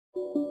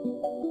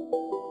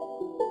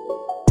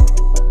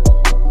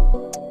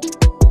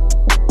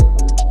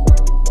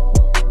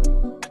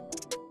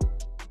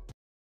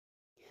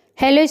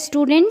Hello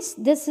students,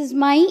 this is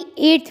my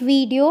 8th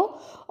video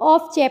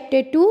of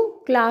chapter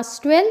 2 class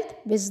 12th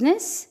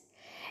business,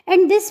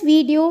 and this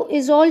video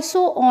is also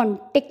on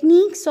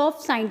techniques of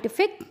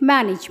scientific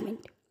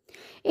management.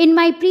 In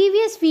my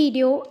previous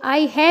video, I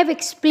have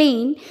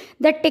explained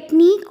the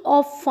technique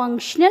of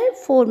functional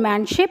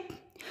foremanship.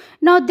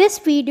 Now this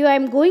video I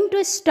am going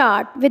to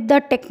start with the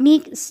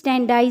technique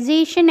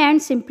standardization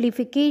and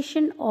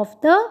simplification of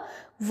the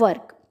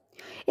work.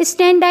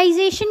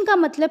 Standardization का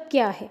मतलब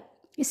क्या है?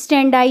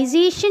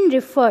 Standardization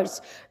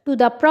refers to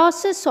the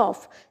process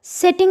of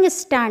setting a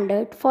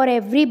standard for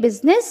every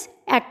business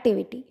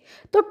activity.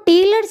 तो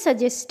Taylor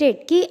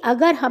suggested कि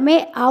अगर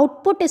हमें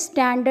output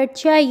standard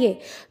चाहिए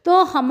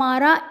तो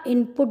हमारा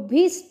इनपुट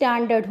भी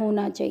स्टैंडर्ड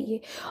होना चाहिए,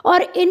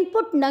 और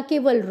इनपुट न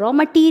केवल रॉ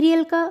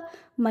मटेरियल का,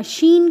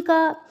 मशीन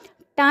का,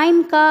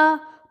 टाइम का,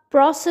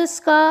 प्रोसेस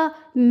का,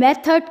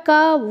 मेथड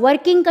का,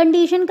 वर्किंग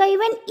कंडीशन का,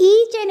 even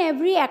each and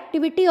every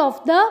activity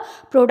of the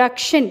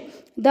production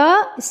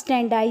the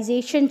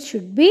standardisation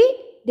should be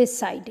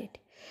decided.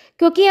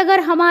 क्योंकि अगर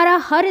हमारा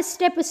हर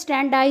स्टेप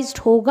स्टैंडर्डाइज्ड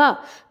होगा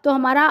तो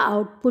हमारा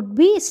आउटपुट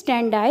भी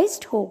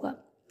स्टैंडर्डाइज्ड होगा.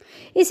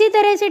 इसी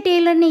तरह से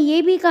टेलर ने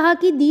ये भी कहा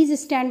कि these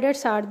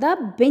standards are the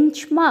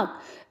benchmark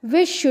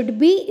which should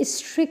be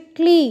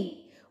strictly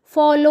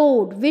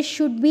followed, which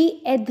should be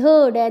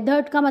एडहर्ड.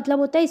 एडहर्ड का मतलब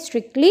होता है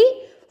स्ट्रिक्टली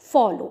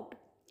फॉलोड.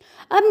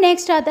 अब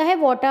नेक्स्ट आता है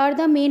what are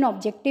the main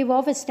objective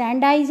of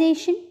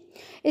standardisation.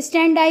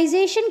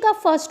 Standardisation का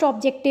फर्स्ट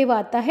ऑब्जेक्टिव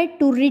आता है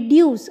to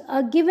reduce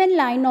a given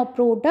line of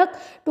product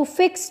to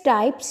fix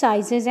type,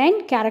 sizes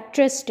and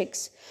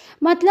characteristics.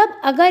 मतलब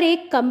अगर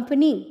एक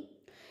कंपनी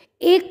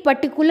एक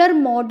पर्टिकुलर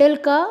मॉडल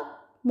का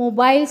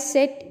मोबाइल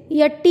सेट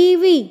या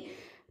टीवी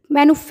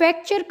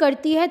मैन्युफैक्चर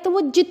करती है तो वो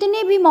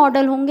जितने भी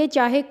मॉडल होंगे,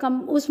 चाहे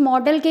उस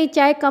मॉडल के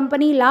चाहे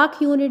कंपनी लाख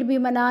यूनिट भी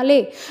बना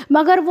ले,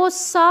 मगर वो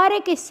सारे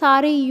के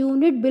सारे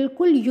यूनिट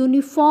बिल्कुल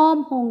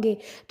यूनिफॉर्म होंगे.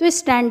 तो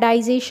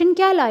स्टैंडर्डाइजेशन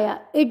क्या लाया?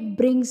 It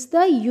brings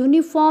the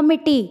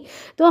uniformity.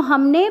 तो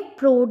हमने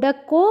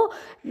प्रोडक्ट को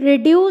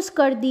रिड्यूस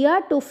कर दिया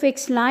टू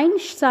फिक्स लाइन,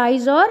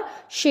 साइज और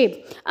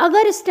शेप.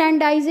 अगर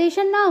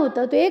स्टैंडर्डाइजेशन ना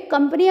होता तो एक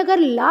कंपनी अगर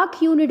लाख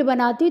यूनिट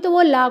बनाती तो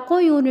वो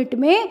लाखों यूनिट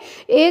में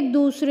एक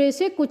दूसरे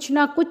से कुछ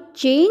ना कुछ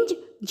चेंज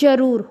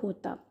जरूर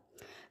होता.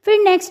 फिर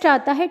नेक्स्ट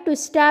आता है to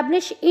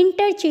establish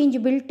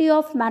interchangeability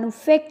of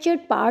manufactured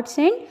parts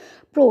and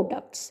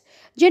products.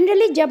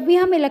 Generally जब भी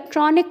हम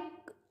इलेक्ट्रॉनिक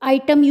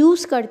आइटम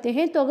यूज़ करते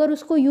हैं तो अगर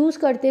उसको यूज़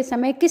करते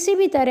समय किसी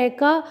भी तरह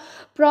का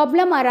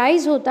प्रॉब्लम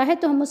अराइज होता है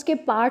तो हम उसके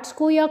पार्ट्स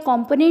को या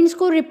कंपोनेंट्स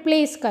को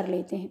रिप्लेस कर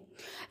लेते हैं.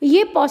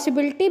 ये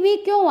पॉसिबिलिटी भी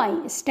क्यों आई?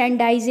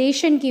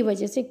 स्टैंडर्डाइजेशन की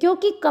वजह से.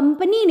 क्योंकि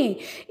कंपनी ने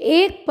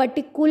एक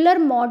पर्टिकुलर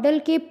मॉडल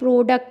के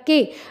प्रोडक्ट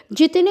के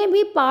जितने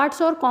भी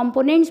पार्ट्स और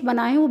कंपोनेंट्स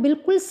बनाए हैं वो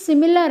बिल्कुल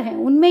सिमिलर हैं,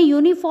 उनमें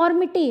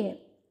यूनिफॉर्मिटी है.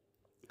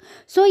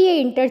 सो ये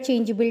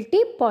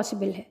इंटरचेंजेबिलिटी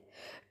पॉसिबल है.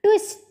 To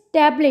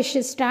establish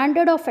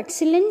standard of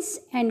excellence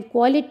and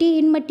quality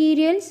in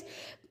materials.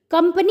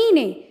 Company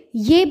ने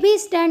ये भी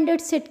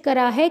स्टैंडर्ड सेट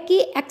करा है कि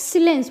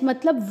एक्सीलेंस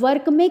मतलब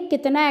वर्क में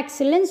कितना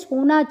एक्सीलेंस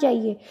होना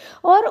चाहिए,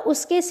 और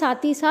उसके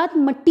साथ ही साथ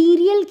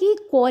मटेरियल की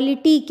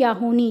क्वालिटी क्या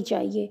होनी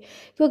चाहिए,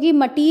 क्योंकि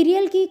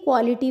मटेरियल की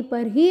क्वालिटी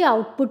पर ही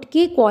आउटपुट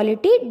की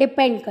क्वालिटी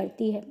डिपेंड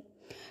करती है.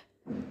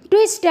 To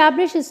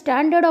establish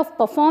standard of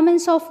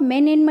performance of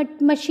main in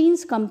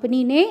machines.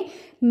 Company ने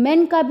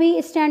मेन का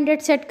भी स्टैंडर्ड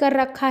सेट कर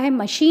रखा है,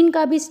 मशीन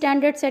का भी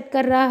स्टैंडर्ड सेट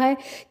कर रहा है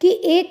कि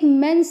एक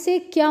मेन से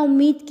क्या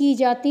उम्मीद की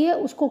जाती है,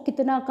 उसको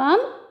कितना काम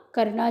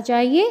करना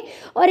चाहिए,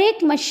 और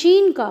एक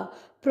मशीन का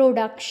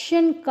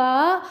प्रोडक्शन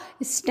का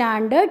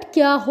स्टैंडर्ड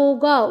क्या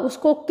होगा,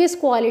 उसको किस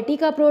क्वालिटी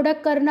का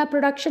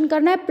प्रोडक्शन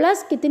करना है,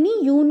 प्लस कितनी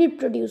यूनिट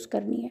प्रोड्यूस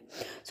करनी है.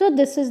 So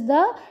this is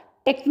the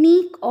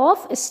technique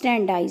of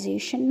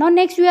standardization. Now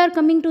next we are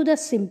coming to the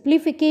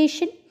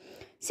simplification.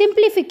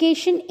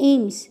 Simplification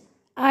aims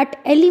at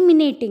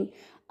eliminating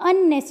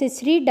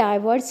unnecessary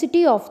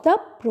diversity of the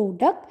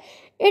product.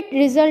 It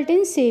results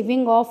in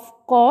saving of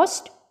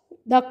cost.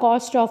 The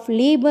cost of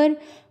labor,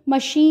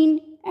 machine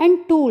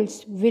and tools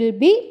will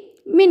be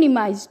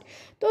minimized.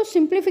 तो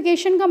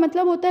simplification का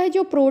मतलब होता है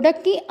जो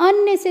product की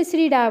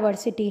unnecessary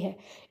diversity है,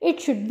 it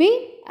should be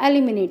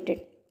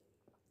eliminated.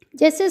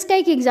 जैसे इसका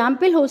एक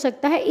एग्जाम्पल हो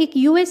सकता है, एक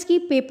यूएस की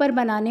पेपर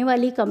बनाने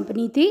वाली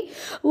कंपनी थी.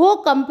 वो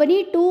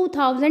कंपनी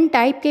 2000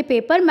 टाइप के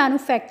पेपर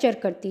मैन्युफैक्चर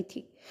करती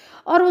थी,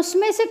 और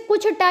उसमें से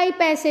कुछ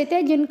टाइप ऐसे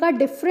थे जिनका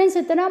डिफरेंस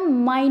इतना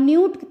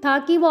माइन्यूट था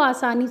कि वो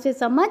आसानी से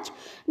समझ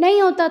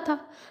नहीं होता था.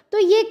 तो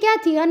ये क्या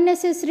थी?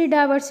 Unnecessary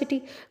diversity.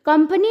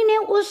 कंपनी ने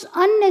उस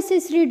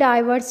अननेसेसरी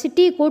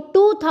डाइवर्सिटी को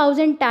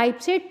 2000 टाइप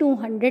से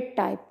 200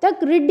 टाइप तक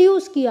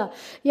रिड्यूस किया.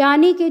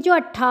 यानी कि जो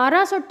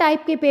 1800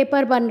 टाइप के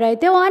पेपर बन रहे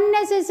थे वो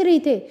अननेसेसरी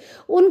थे,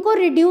 उनको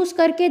रिड्यूस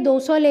करके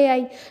 200 ले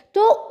आई.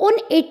 तो उन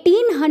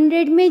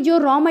 1800 में जो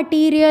रॉ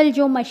मटेरियल,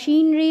 जो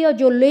मशीनरी और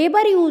जो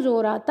लेबर यूज़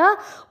हो रहा था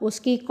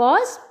उसकी कॉस्ट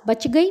लॉस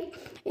बच गई।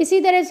 इसी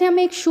तरह से हम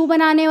एक शू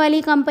बनाने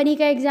वाली कंपनी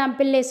का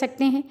एग्जाम्पल ले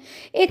सकते हैं।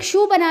 एक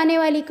शू बनाने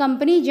वाली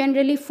कंपनी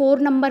जनरली 4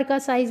 नंबर का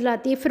साइज़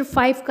लाती है, फिर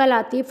 5 का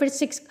लाती है, फिर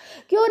 6,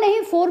 क्यों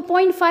नहीं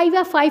 4.5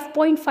 या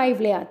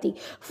 5.5 ले आती।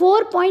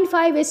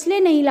 4.5 इसलिए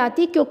नहीं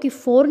लाती क्योंकि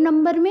 4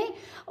 नंबर में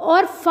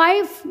और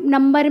 5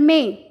 नंबर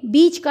में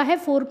बीच का है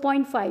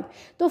 4.5,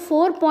 तो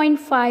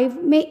 4.5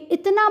 में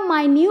इतना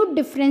माइन्यूट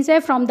डिफरेंस है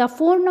फ्रॉम द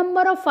 4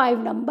 नंबर और 5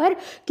 नंबर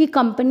कि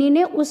कंपनी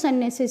ने उस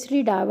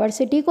अननेसेसरी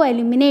डाइवर्सिटी को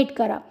एलिमिनेट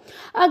करा।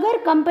 अगर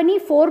कंपनी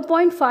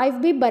 4.5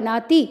 भी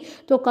बनाती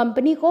तो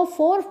कंपनी को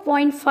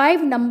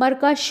 4.5 नंबर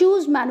का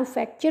शूज़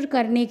मैन्युफैक्चर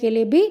करने के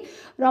लिए भी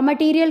रॉ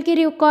मटेरियल की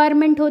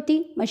रिक्वायरमेंट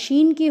होती,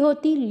 मशीन की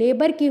होती,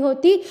 लेबर की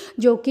होती,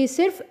 जो कि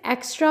सिर्फ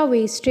एक्स्ट्रा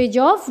वेस्टेज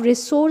ऑफ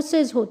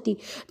रिसोर्सेज होती।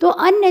 तो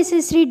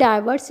अननेसेसरी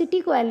डाइवर्सिटी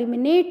को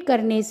एलिमिनेट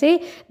करने से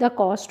the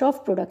cost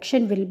of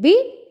production will be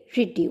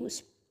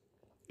reduce.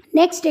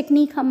 Next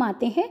technique हम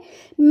आते हैं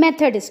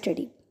method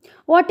study.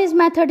 What is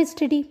method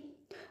study?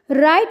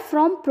 Right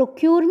from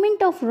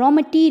procurement of raw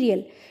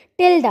material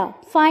till the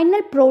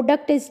final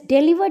product is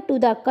delivered to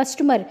the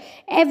customer,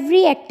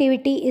 every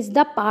activity is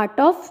the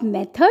part of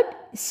method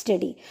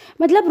study।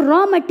 मतलब raw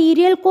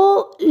material को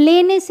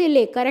लेने से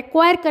लेकर,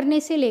 acquire करने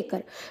से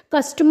लेकर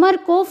customer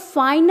को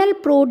final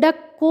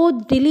product को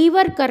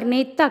डिलीवर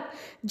करने तक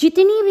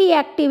जितनी भी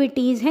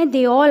एक्टिविटीज़ हैं,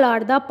 they all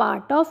are the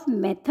part of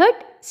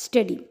method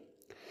study.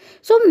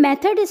 So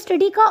method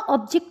study का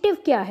ऑब्जेक्टिव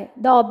क्या है?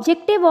 The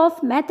objective of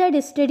method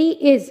study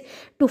is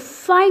to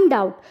find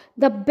out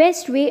the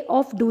best way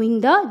of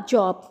doing the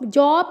job.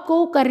 Job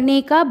को करने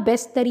का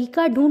बेस्ट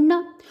तरीका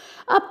ढूंढना।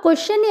 अब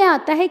क्वेश्चन ये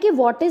आता है कि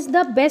what is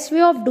the best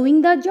way of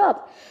doing the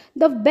job?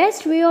 The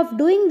best way of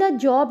doing the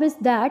job is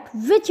that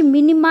which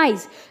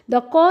minimize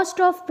the cost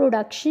of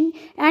production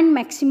and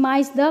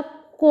maximize the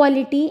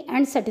quality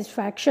and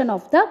satisfaction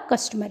of the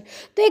customer.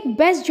 तो एक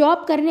best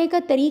job करने का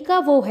तरीका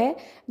वो है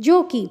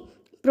जो कि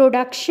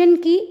production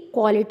की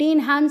क्वालिटी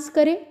इन्हांस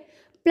करे,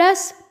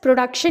 प्लस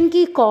प्रोडक्शन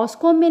की कॉस्ट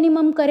को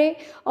मिनिमम करे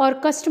और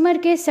कस्टमर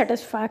के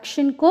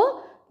सेटिस्फैक्शन को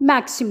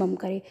मैक्सिमम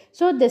करे।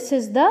 So this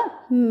is the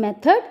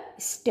method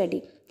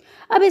study.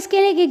 अब इसके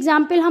लिए एक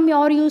एग्जाम्पल हम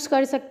और यूज़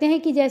कर सकते हैं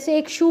कि जैसे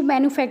एक शू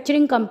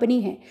मैन्युफैक्चरिंग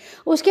कंपनी है,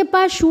 उसके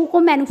पास शू को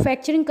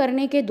मैन्युफैक्चरिंग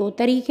करने के 2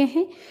 तरीके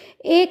हैं।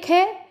 एक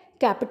है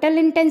कैपिटल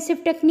इंटेंसिव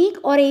टेक्निक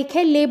और एक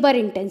है लेबर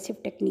इंटेंसिव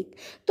टेक्निक।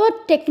 तो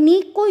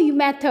टेक्निक को,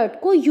 मेथड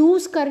को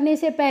यूज़ करने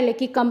से पहले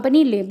कि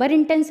company labour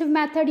intensive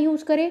method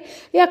use करे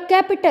या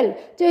कैपिटल,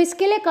 तो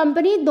इसके लिए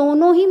कंपनी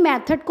दोनों ही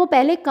मेथड को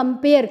पहले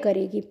कंपेयर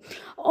करेगी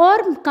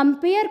और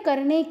कंपेयर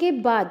करने के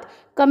बाद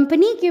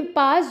कंपनी के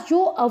पास जो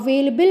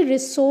अवेलेबल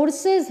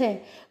रिसोर्सेज है,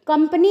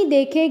 कंपनी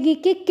देखेगी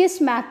कि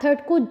किस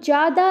मेथड को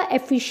ज़्यादा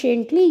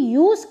एफिशिएंटली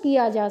यूज़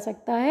किया जा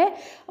सकता है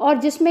और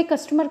जिसमें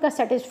कस्टमर का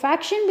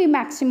सेटिस्फैक्शन भी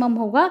मैक्सिमम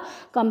होगा,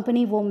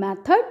 कंपनी वो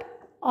मेथड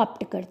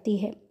ऑप्ट करती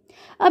है।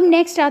 अब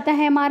नेक्स्ट आता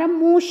है हमारा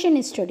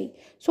motion study.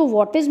 So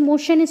what is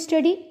motion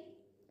study?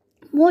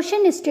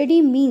 Motion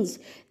study means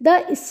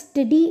the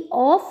study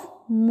of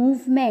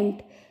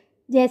movement,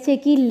 जैसे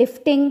कि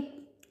lifting,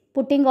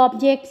 putting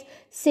objects,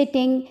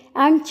 sitting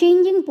and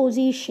changing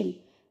position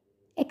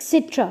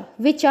etcetera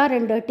which are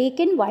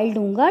undertaken while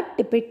doing a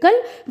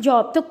typical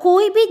job. तो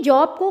कोई भी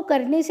job को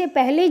करने से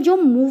पहले जो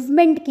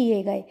मूवमेंट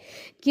किए गए,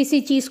 किसी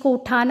चीज़ को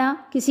उठाना,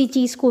 किसी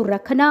चीज़ को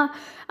रखना,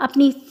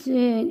 अपनी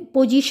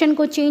पोजीशन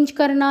को चेंज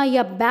करना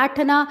या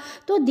बैठना,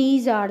 तो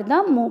these are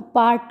the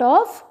part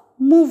of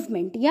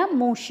movement या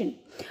मोशन।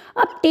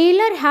 अब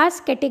Taylor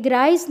has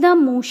categorise the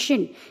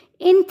motion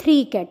in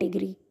 3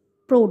 category: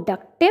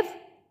 productive,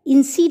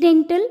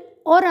 incidental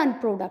और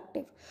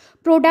अनप्रोडक्टिव।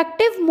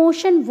 प्रोडक्टिव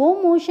मोशन वो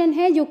मोशन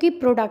है जो कि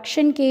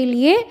प्रोडक्शन के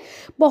लिए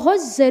बहुत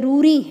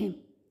ज़रूरी है।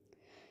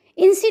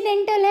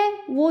 इंसिडेंटल है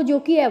वो जो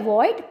कि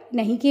अवॉइड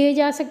नहीं किए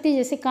जा सकते,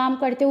 जैसे काम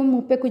करते हुए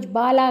मुंह पे कुछ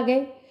बाल आ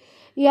गए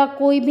या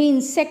कोई भी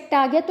इंसेक्ट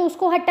आ गया तो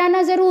उसको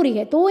हटाना ज़रूरी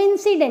है, तो वो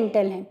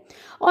इंसिडेंटल है।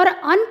 और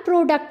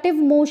अनप्रोडक्टिव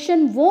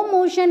मोशन वो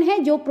मोशन है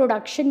जो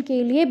प्रोडक्शन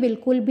के लिए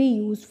बिल्कुल भी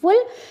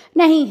यूज़फुल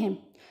नहीं है।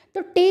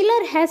 तो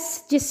टेलर हैज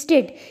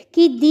सजेस्टेड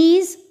कि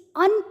these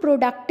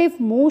unproductive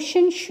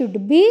motion should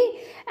be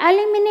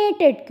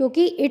eliminated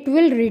क्योंकि it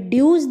will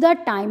reduce the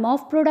time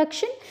of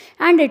production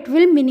and it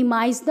will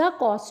minimize the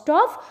cost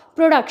of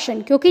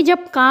production। क्योंकि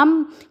जब काम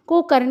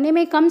को करने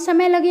में कम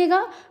समय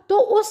लगेगा तो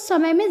उस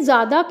समय में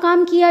ज़्यादा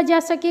काम किया जा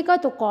सकेगा,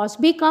 तो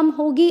कॉस्ट भी कम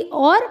होगी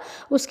और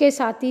उसके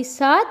साथ ही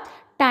साथ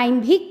टाइम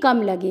भी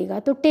कम लगेगा।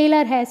 तो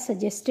Taylor has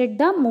suggested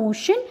the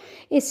motion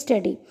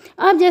study.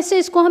 अब जैसे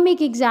इसको हम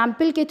एक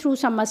एग्जाम्पल के थ्रू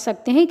समझ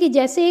सकते हैं कि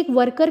जैसे एक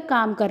वर्कर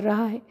काम कर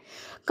रहा है,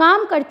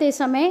 काम करते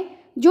समय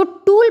जो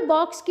टूल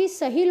बॉक्स की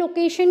सही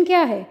लोकेशन क्या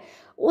है,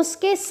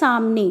 उसके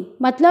सामने,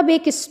 मतलब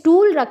एक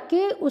स्टूल रख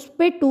के उस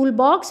पर टूल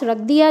बॉक्स रख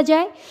दिया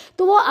जाए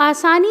तो वो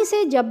आसानी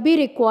से जब भी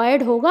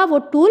रिक्वायर्ड होगा वो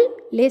टूल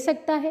ले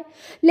सकता है।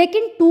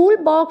 लेकिन टूल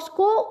बॉक्स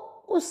को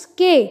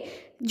उसके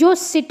जो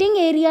सिटिंग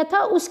एरिया था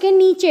उसके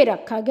नीचे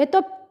रखा गया,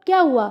 तो क्या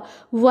हुआ,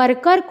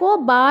 वर्कर को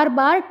बार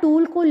बार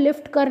टूल को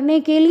लिफ्ट करने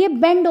के लिए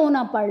बेंड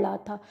होना पड़ रहा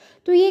था।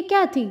 तो ये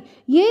क्या थी,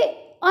 ये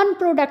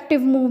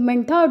अनप्रोडक्टिव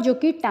मूवमेंट था और जो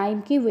कि टाइम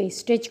की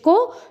वेस्टेज को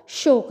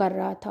शो कर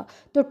रहा था।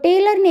 तो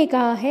टेलर ने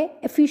कहा है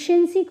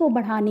एफिशिएंसी को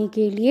बढ़ाने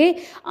के लिए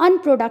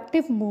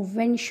unproductive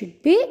movement should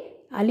be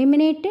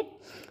eliminated.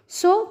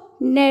 So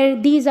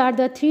these are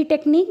the 3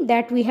 techniques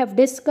that we have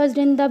discussed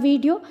in the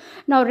video.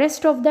 Now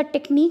rest of the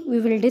technique we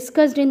will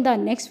discuss in the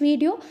next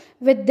video.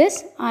 With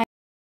this I